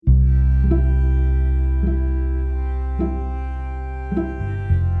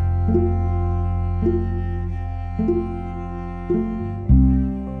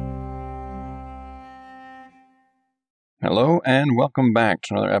and welcome back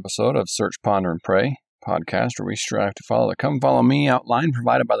to another episode of Search, Ponder, and Pray podcast, where we strive to follow the Come Follow Me outline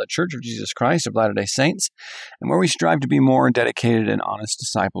provided by the Church of Jesus Christ of Latter-day Saints, and where we strive to be more dedicated and honest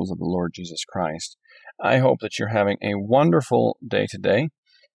disciples of the Lord Jesus Christ. I hope that you're having a wonderful day today.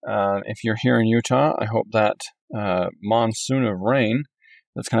 If you're here in Utah, I hope that monsoon of rain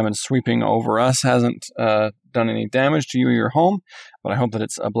that's kind of been sweeping over us hasn't done any damage to you or your home, but I hope that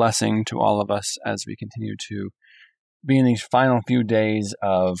it's a blessing to all of us as we continue to be in these final few days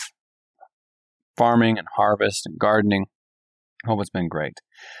of farming and harvest and gardening. I hope it's been great.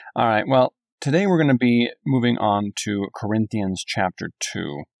 All right, well, today we're going to be moving on to Corinthians chapter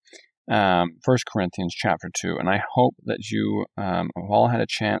 2. 1 Corinthians chapter 2, and I hope that you have all had a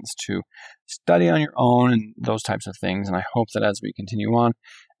chance to study on your own and those types of things, and I hope that as we continue on,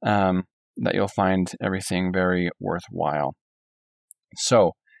 that you'll find everything very worthwhile.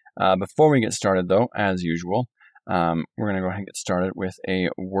 So, before we get started though, as usual, we're going to go ahead and get started with a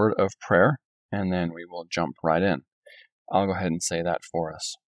word of prayer, and then we will jump right in. I'll go ahead and say that for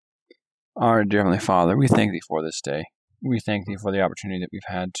us. Our dear Heavenly Father, we thank Thee for this day. We thank Thee for the opportunity that we've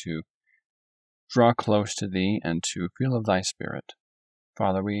had to draw close to Thee and to feel of Thy Spirit.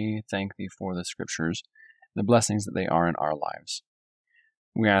 Father, we thank Thee for the Scriptures, the blessings that they are in our lives.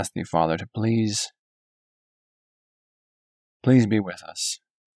 We ask Thee, Father, to please be with us.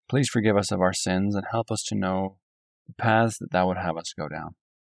 Please forgive us of our sins and help us to know the paths that Thou would have us go down.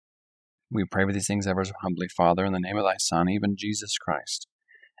 We pray for these things ever so humbly, Father, in the name of Thy Son, even Jesus Christ.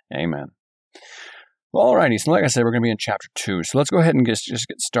 Amen. Well, alrighty, so like I said, we're going to be in chapter 2, so let's go ahead and just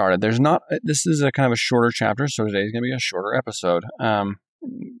get started. This is a kind of a shorter chapter, so today's going to be a shorter episode.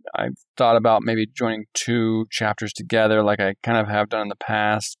 I've thought about maybe joining 2 chapters together like I kind of have done in the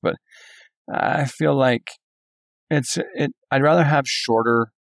past, but I feel like I'd rather have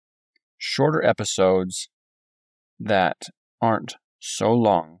shorter episodes that aren't so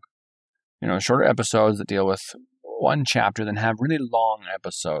long. Shorter episodes that deal with one chapter than have really long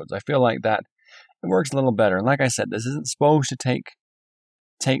episodes. I feel like that it works a little better. And like I said, this isn't supposed to take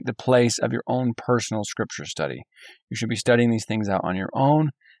the place of your own personal scripture study. You should be studying these things out on your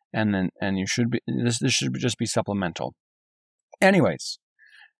own, and you should be this should just be supplemental. Anyways,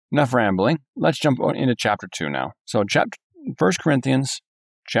 enough rambling. Let's jump into chapter 2 now. So 1 Corinthians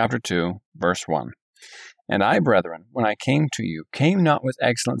chapter 2, verse 1. And I, brethren, when I came to you, came not with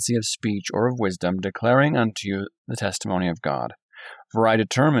excellency of speech or of wisdom, declaring unto you the testimony of God. For I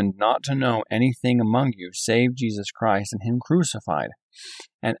determined not to know anything among you save Jesus Christ and Him crucified.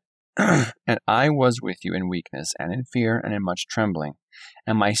 And I was with you in weakness and in fear and in much trembling.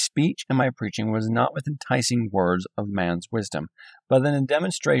 And my speech and my preaching was not with enticing words of man's wisdom, but in a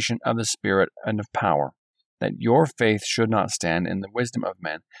demonstration of the Spirit and of power, that your faith should not stand in the wisdom of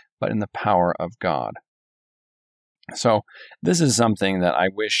men, but in the power of God. So this is something that I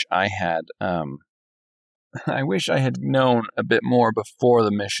wish I had known a bit more before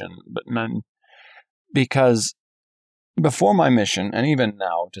the mission, because before my mission, and even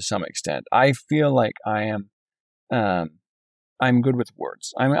now to some extent, I feel like I'm good with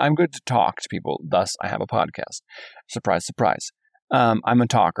words. I'm good to talk to people. Thus, I have a podcast. Surprise, surprise. I'm a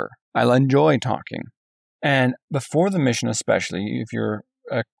talker. I enjoy talking. And before the mission, especially, if you're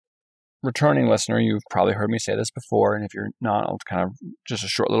a returning listener, you've probably heard me say this before, and if you're not, I'll kind of just a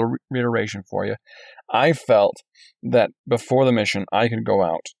short little reiteration for you. I felt that before the mission, I could go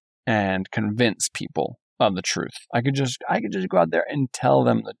out and convince people of the truth. I could just go out there and tell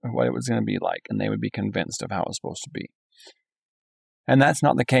them what it was going to be like, and they would be convinced of how it was supposed to be. And that's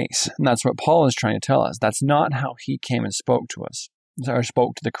not the case. And that's what Paul is trying to tell us. That's not how he came and spoke to us, or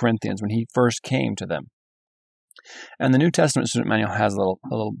spoke to the Corinthians when he first came to them. And the New Testament Student Manual has a little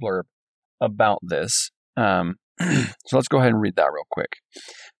blurb about this. So let's go ahead and read that real quick.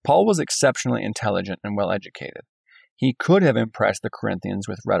 Paul was exceptionally intelligent and well educated. He could have impressed the Corinthians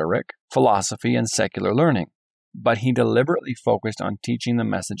with rhetoric, philosophy, and secular learning, but he deliberately focused on teaching the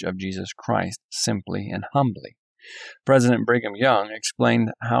message of Jesus Christ simply and humbly. President Brigham Young explained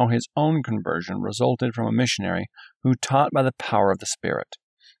how his own conversion resulted from a missionary who taught by the power of the Spirit.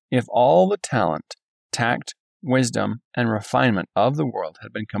 If all the talent, tact, wisdom, and refinement of the world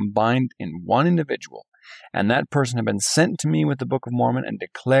had been combined in one individual, and that person had been sent to me with the Book of Mormon and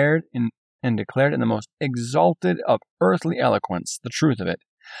declared in the most exalted of earthly eloquence the truth of it,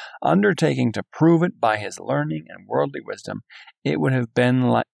 undertaking to prove it by his learning and worldly wisdom, it would have been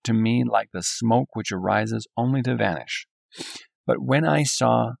to me like the smoke which arises only to vanish. But when I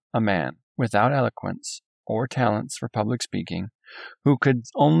saw a man without eloquence or talents for public speaking, who could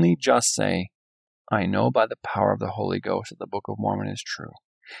only just say, I know by the power of the Holy Ghost that the Book of Mormon is true,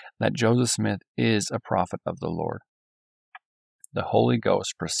 that Joseph Smith is a prophet of the Lord. The Holy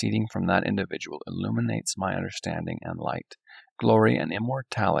Ghost proceeding from that individual illuminates my understanding and light, glory and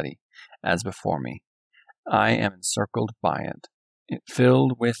immortality as before me. I am encircled by it,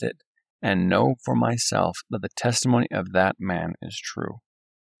 filled with it, and know for myself that the testimony of that man is true.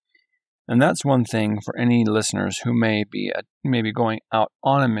 And that's one thing for any listeners who may be going out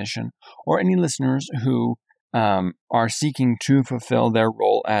on a mission, or any listeners who are seeking to fulfill their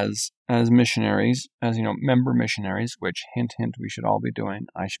role as missionaries, as member missionaries, which hint, we should all be doing.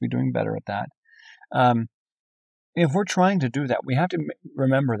 I should be doing better at that. If we're trying to do that, we have to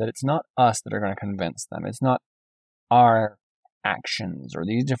remember that it's not us that are going to convince them. It's not our actions or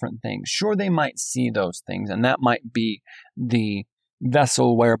these different things. Sure, they might see those things, and that might be the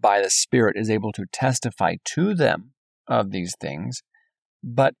vessel whereby the Spirit is able to testify to them of these things.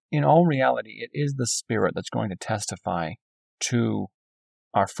 But in all reality, it is the Spirit that's going to testify to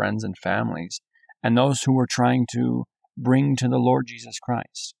our friends and families and those who we're trying to bring to the Lord Jesus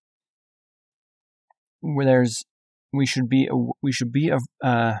Christ. We should be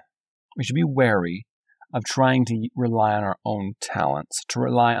wary of trying to rely on our own talents, to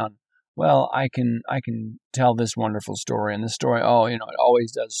rely on, well, I can tell this wonderful story, and this story, it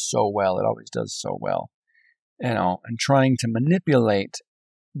always does so well. It always does so well, and trying to manipulate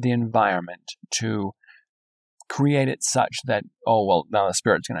the environment to create it such that, now the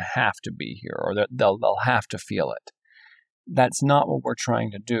Spirit's going to have to be here, or they'll have to feel it. That's not what we're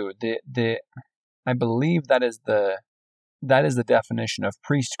trying to do. I believe that is the definition of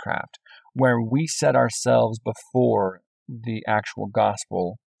priestcraft, where we set ourselves before the actual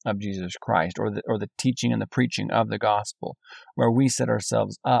gospel of Jesus Christ, or the teaching and the preaching of the gospel, where we set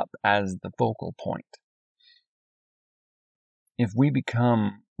ourselves up as the focal point. If we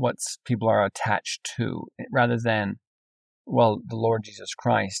become what people are attached to, rather than, the Lord Jesus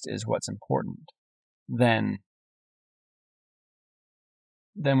Christ is what's important, then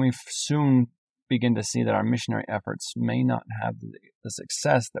we soon begin to see that our missionary efforts may not have the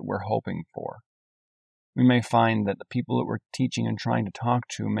success that we're hoping for. We may find that the people that we're teaching and trying to talk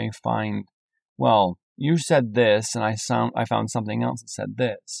to may find, you said this, and I found something else that said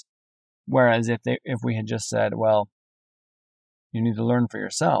this. Whereas if we had just said, you need to learn for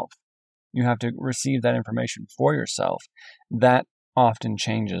yourself, you have to receive that information for yourself, that often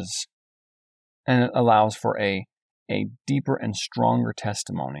changes, and it allows for a deeper and stronger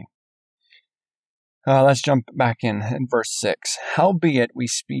testimony. Let's jump back in verse 6. Howbeit we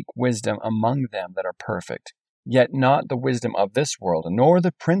speak wisdom among them that are perfect, yet not the wisdom of this world, nor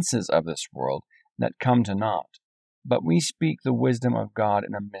the princes of this world that come to naught. But we speak the wisdom of God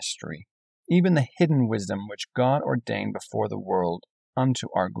in a mystery, even the hidden wisdom which God ordained before the world unto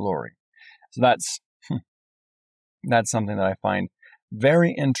our glory. So that's something that I find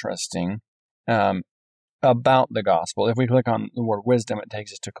very interesting about the gospel. If we click on the word wisdom, it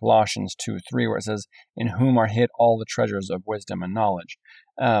takes us to Colossians 2:3, where it says, in whom are hid all the treasures of wisdom and knowledge.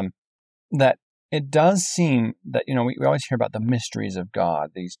 That it does seem that, we always hear about the mysteries of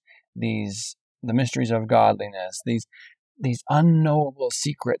God, the mysteries of godliness, these unknowable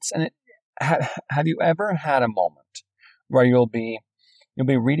secrets. And have you ever had a moment where you'll be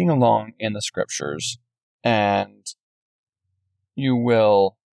reading along in the scriptures, and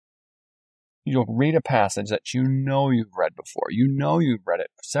you'll read a passage that you've read before. You've read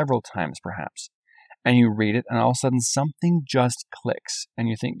it several times perhaps. And you read it, and all of a sudden something just clicks. And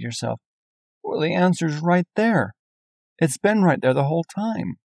you think to yourself, the answer's right there. It's been right there the whole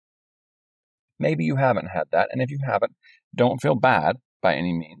time. Maybe you haven't had that. And if you haven't, don't feel bad by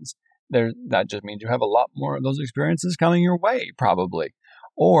any means. That just means you have a lot more of those experiences coming your way, probably.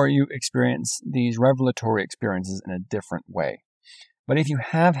 Or you experience these revelatory experiences in a different way. But if you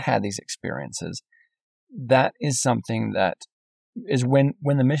have had these experiences, that is something that is when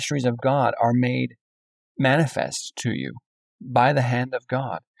the mysteries of God are made manifest to you by the hand of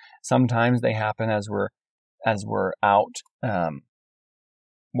God. Sometimes they happen as we're out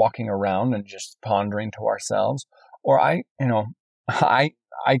walking around and just pondering to ourselves. Or I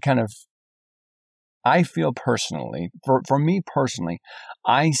feel personally, for me personally,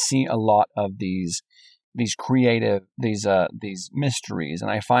 I see a lot of these creative, these mysteries,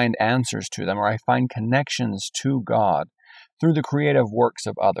 and I find answers to them, or I find connections to God through the creative works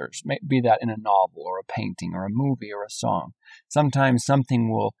of others, be that in a novel or a painting or a movie or a song. Sometimes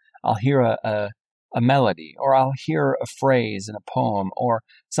I'll hear a melody, or I'll hear a phrase in a poem or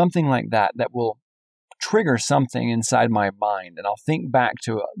something like that will trigger something inside my mind, and I'll think back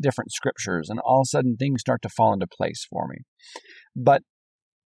to different scriptures, and all of a sudden things start to fall into place for me. But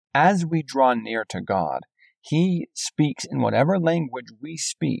as we draw near to God, He speaks in whatever language we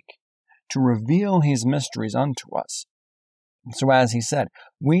speak to reveal His mysteries unto us. So as he said,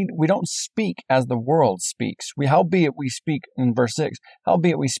 we don't speak as the world speaks. Howbeit we speak, in verse 6,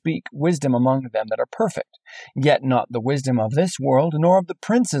 howbeit we speak wisdom among them that are perfect, yet not the wisdom of this world, nor of the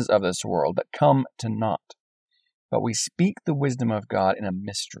princes of this world that come to naught. But we speak the wisdom of God in a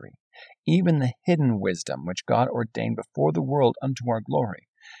mystery, even the hidden wisdom which God ordained before the world unto our glory.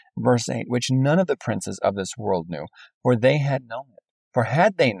 Verse 8, which none of the princes of this world knew, for they had known it. For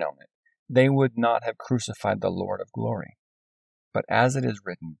had they known it, they would not have crucified the Lord of glory. But as it is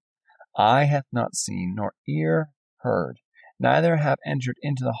written, eye hath not seen, nor ear heard, neither have entered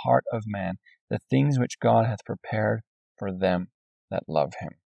into the heart of man the things which God hath prepared for them that love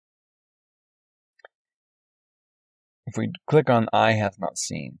him. If we click on eye hath not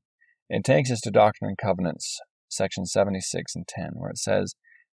seen, it takes us to Doctrine and Covenants, section 76 and 10, where it says,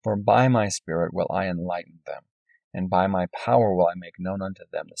 for by my Spirit will I enlighten them, and by my power will I make known unto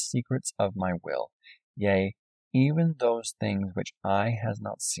them the secrets of my will, yea, even those things which eye has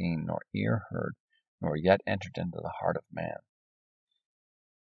not seen, nor ear heard, nor yet entered into the heart of man.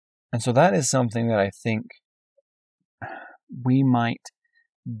 And so that is something that I think we might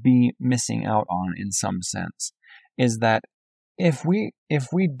be missing out on in some sense, is that if we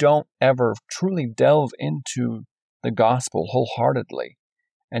don't ever truly delve into the gospel wholeheartedly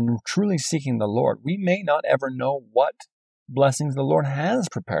and truly seeking the Lord, we may not ever know what blessings the Lord has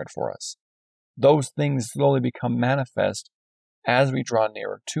prepared for us. Those things slowly become manifest as we draw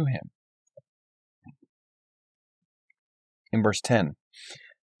nearer to him. In verse 10,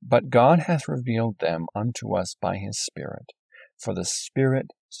 but God hath revealed them unto us by his Spirit, for the Spirit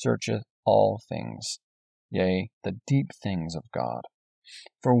searcheth all things, yea, the deep things of God.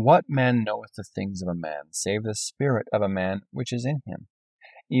 For what man knoweth the things of a man, save the spirit of a man which is in him?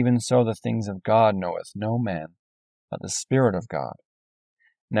 Even so the things of God knoweth no man, but the Spirit of God.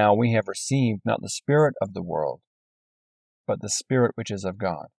 Now we have received not the spirit of the world, but the Spirit which is of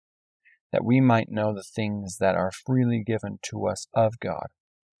God, that we might know the things that are freely given to us of God,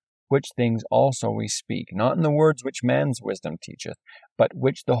 which things also we speak, not in the words which man's wisdom teacheth, but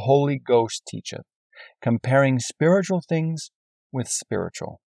which the Holy Ghost teacheth, comparing spiritual things with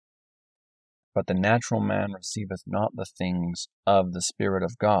spiritual. But the natural man receiveth not the things of the Spirit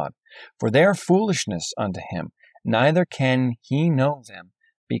of God, for they are foolishness unto him, neither can he know them,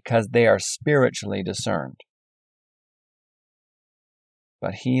 because they are spiritually discerned.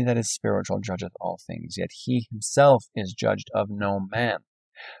 But he that is spiritual judgeth all things, yet he himself is judged of no man.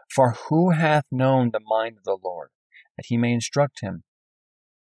 For who hath known the mind of the Lord, that he may instruct him?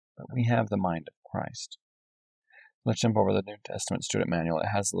 But we have the mind of Christ. Let's jump over to the New Testament Student Manual. It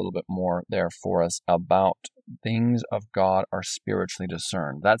has a little bit more there for us about things of God are spiritually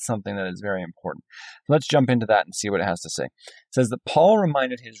discerned. That's something that is very important. Let's jump into that and see what it has to say. It says that Paul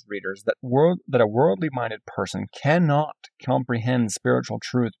reminded his readers that a worldly-minded person cannot comprehend spiritual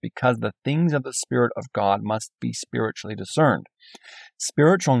truth because the things of the Spirit of God must be spiritually discerned.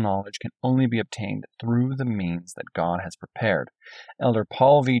 Spiritual knowledge can only be obtained through the means that God has prepared. Elder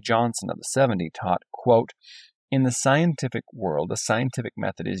Paul V. Johnson of the 70 taught, quote, in the scientific world, the scientific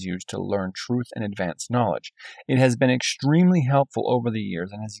method is used to learn truth and advance knowledge. It has been extremely helpful over the years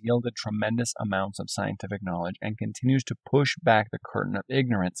and has yielded tremendous amounts of scientific knowledge and continues to push back the curtain of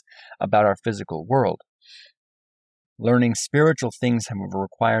ignorance about our physical world. Learning spiritual things, however,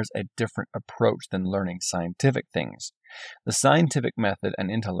 requires a different approach than learning scientific things. The scientific method and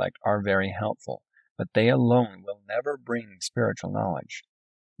intellect are very helpful, but they alone will never bring spiritual knowledge.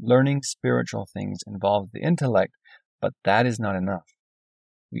 Learning spiritual things involves the intellect, but that is not enough.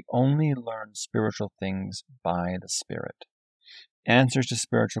 We only learn spiritual things by the Spirit. Answers to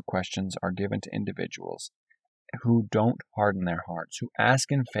spiritual questions are given to individuals who don't harden their hearts, who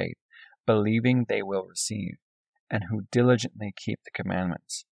ask in faith, believing they will receive, and who diligently keep the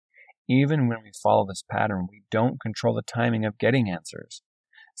commandments. Even when we follow this pattern, we don't control the timing of getting answers.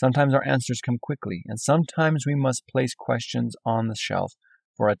 Sometimes our answers come quickly, and sometimes we must place questions on the shelf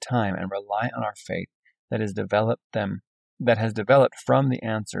for a time and rely on our faith that has developed from the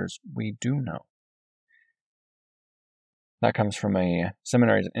answers we do know. That comes from a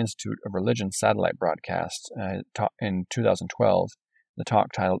Seminaries and Institute of Religion satellite broadcast in 2012, the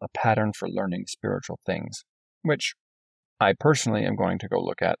talk titled A Pattern for Learning Spiritual Things, which I personally am going to go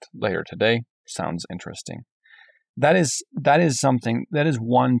look at later today. Sounds interesting. That is something, that is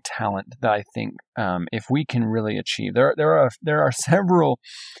one talent that I think if we can really achieve, there are several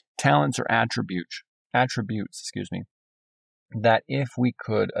talents or attributes, that if we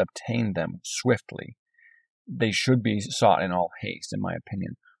could obtain them swiftly, they should be sought in all haste, in my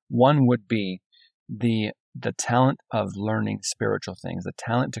opinion. One would be the the talent of learning spiritual things, the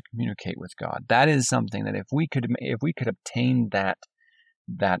talent to communicate with God, that is something that if we could obtain that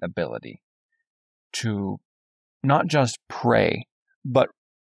ability to not just pray, but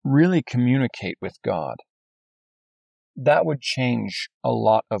really communicate with God, that would change a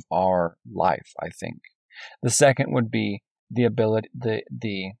lot of our life, I think. The second would be the ability,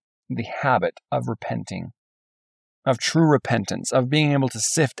 the habit of repenting, of true repentance, of being able to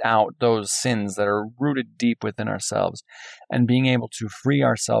sift out those sins that are rooted deep within ourselves and being able to free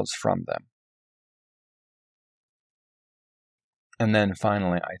ourselves from them. And then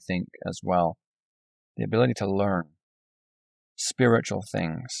finally, I think as well, the ability to learn spiritual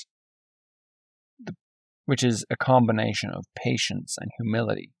things, which is a combination of patience and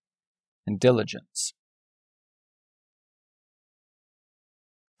humility and diligence.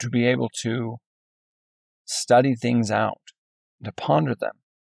 To be able to study things out, to ponder them,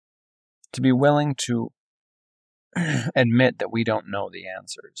 to be willing to admit that we don't know the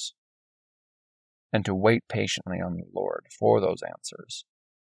answers, and to wait patiently on the Lord for those answers.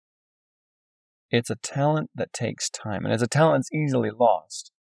 It's a talent that takes time, and it's a talent that's easily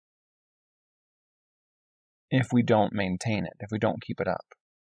lost if we don't maintain it, if we don't keep it up.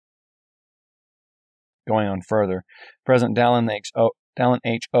 Going on further, President Dallin H.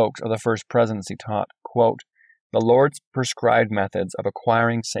 Oaks of the First Presidency taught, quote, "The Lord's prescribed methods of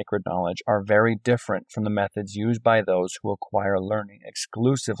acquiring sacred knowledge are very different from the methods used by those who acquire learning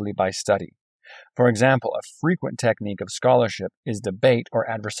exclusively by study. For example, a frequent technique of scholarship is debate or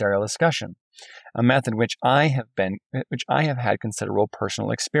adversarial discussion, a method which I have had considerable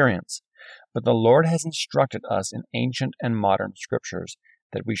personal experience. But the Lord has instructed us in ancient and modern scriptures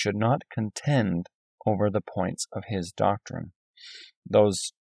that we should not contend over the points of his doctrine."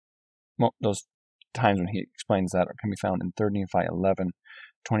 Those times when he explains that can be found in 3 Nephi 11,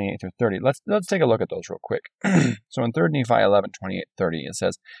 28 through 30. Let's take a look at those real quick. So in 3 Nephi 11, 28, 30, it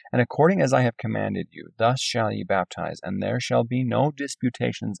says, "And according as I have commanded you, thus shall ye baptize, and there shall be no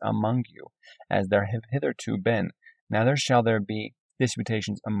disputations among you, as there have hitherto been, neither shall there be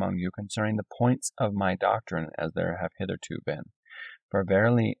disputations among you concerning the points of my doctrine, as there have hitherto been. For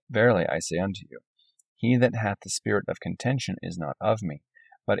verily, verily, I say unto you, he that hath the spirit of contention is not of me,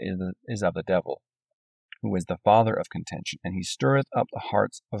 but is of the devil, who is the father of contention, and he stirreth up the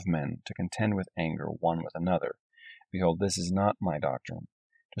hearts of men to contend with anger one with another. Behold, this is not my doctrine,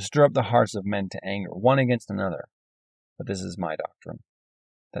 to stir up the hearts of men to anger one against another, but this is my doctrine,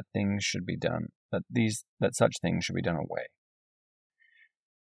 that things should be done, that such things should be done away."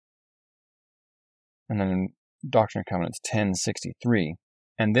 And then in Doctrine and Covenants 10:63,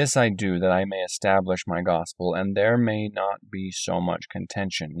 "And this I do, that I may establish my gospel, and there may not be so much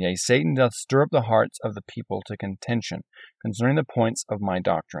contention. Yea, Satan doth stir up the hearts of the people to contention concerning the points of my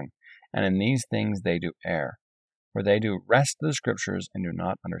doctrine, and in these things they do err, for they do wrest the scriptures and do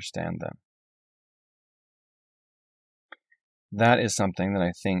not understand them." That is something that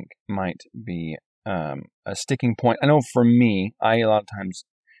I think might be a sticking point. I know for me, a lot of times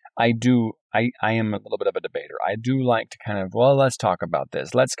I am a little bit of a debater. I do like to kind of, well, let's talk about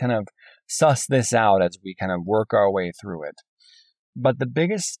this. Let's kind of suss this out as we kind of work our way through it. But the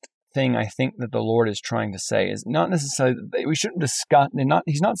biggest thing I think that the Lord is trying to say is not necessarily that we shouldn't discuss.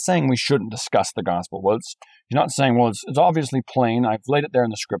 He's not saying we shouldn't discuss the gospel. He's not saying, well, it's obviously plain. I've laid it there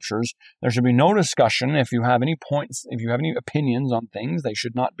in the scriptures. There should be no discussion. If you have any points, if you have any opinions on things, they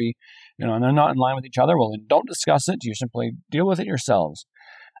should not be, and they're not in line with each other. Well, then don't discuss it. You simply deal with it yourselves.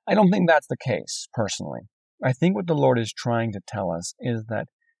 I don't think that's the case, personally. I think what the Lord is trying to tell us is that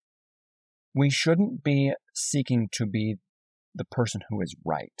we shouldn't be seeking to be the person who is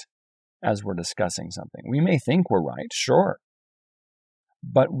right as we're discussing something. We may think we're right, sure,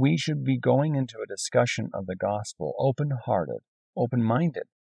 but we should be going into a discussion of the gospel open-hearted, open-minded,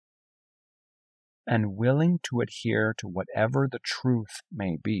 and willing to adhere to whatever the truth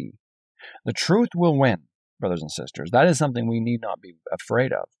may be. The truth will win, brothers and sisters. That is something we need not be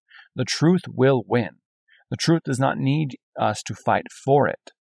afraid of. The truth will win. The truth does not need us to fight for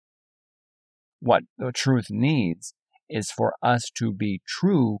it. What the truth needs is for us to be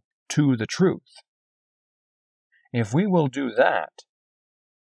true to the truth. If we will do that,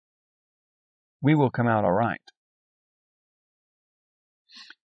 we will come out all right.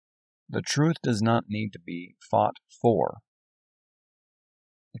 The truth does not need to be fought for.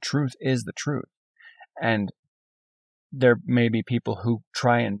 The truth is the truth. And there may be people who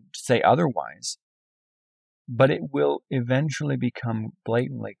try and say otherwise, but it will eventually become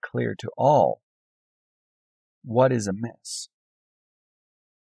blatantly clear to all what is amiss.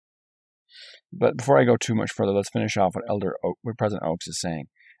 But before I go too much further, let's finish off what President Oaks is saying.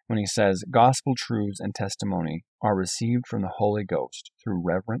 when he says, gospel truths and testimony are received from the Holy Ghost through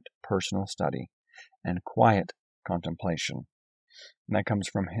reverent personal study and quiet contemplation. And that comes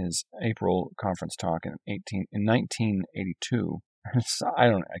from his April conference talk in 1982. I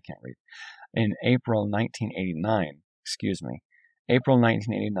can't read. In April 1989, April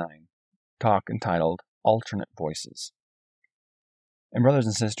 1989, talk entitled Alternate Voices. And brothers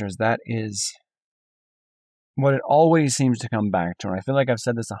and sisters, that is what it always seems to come back to. And I feel like I've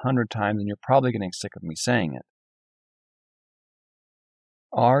said this 100 times, and you're probably getting sick of me saying it.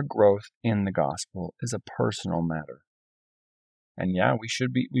 Our growth in the gospel is a personal matter. And yeah, we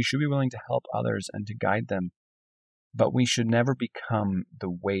should be willing to help others and to guide them, but we should never become the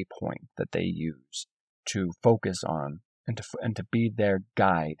waypoint that they use to focus on and to be their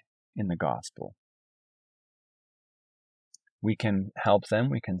guide in the gospel. We can help them,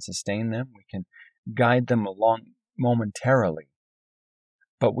 we can sustain them, we can guide them along momentarily,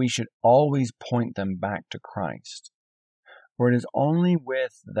 but we should always point them back to Christ. For it is only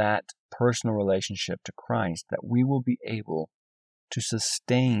with that personal relationship to Christ that we will be able to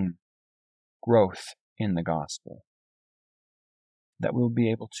sustain growth in the gospel, that we'll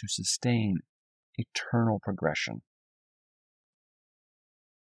be able to sustain eternal progression.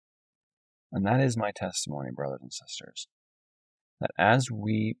 And that is my testimony, brothers and sisters, that as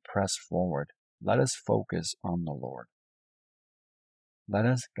we press forward, let us focus on the Lord. Let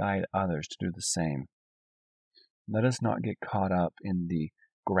us guide others to do the same. Let us not get caught up in the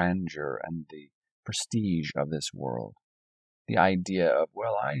grandeur and the prestige of this world. The idea of,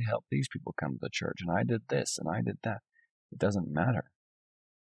 well, I helped these people come to the church, and I did this, and I did that. It doesn't matter.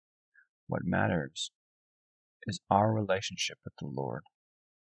 What matters is our relationship with the Lord.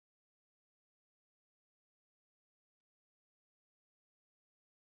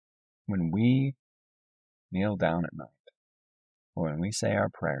 When we kneel down at night, or when we say our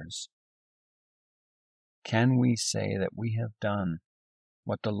prayers, can we say that we have done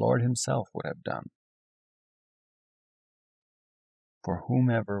what the Lord himself would have done for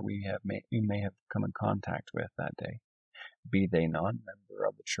whomever we may have come in contact with that day, be they non-member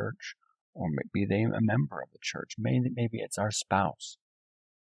of the church, or be they a member of the church? Maybe it's our spouse.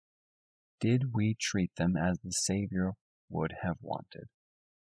 Did we treat them as the Savior would have wanted?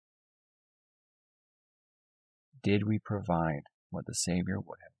 Did we provide what the Savior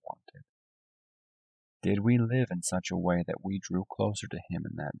would have wanted? Did we live in such a way that we drew closer to him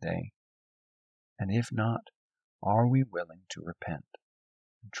in that day? And if not, are we willing to repent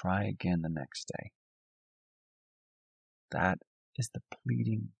and try again the next day? That is the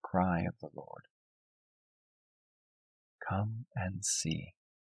pleading cry of the Lord. Come and see.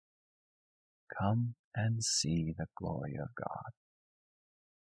 Come and see the glory of God.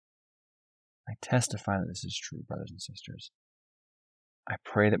 I testify that this is true, brothers and sisters. I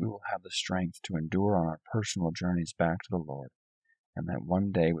pray that we will have the strength to endure on our personal journeys back to the Lord, and that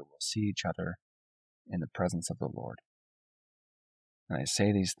one day we will see each other in the presence of the Lord. And I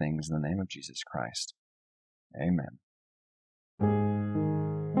say these things in the name of Jesus Christ. Amen.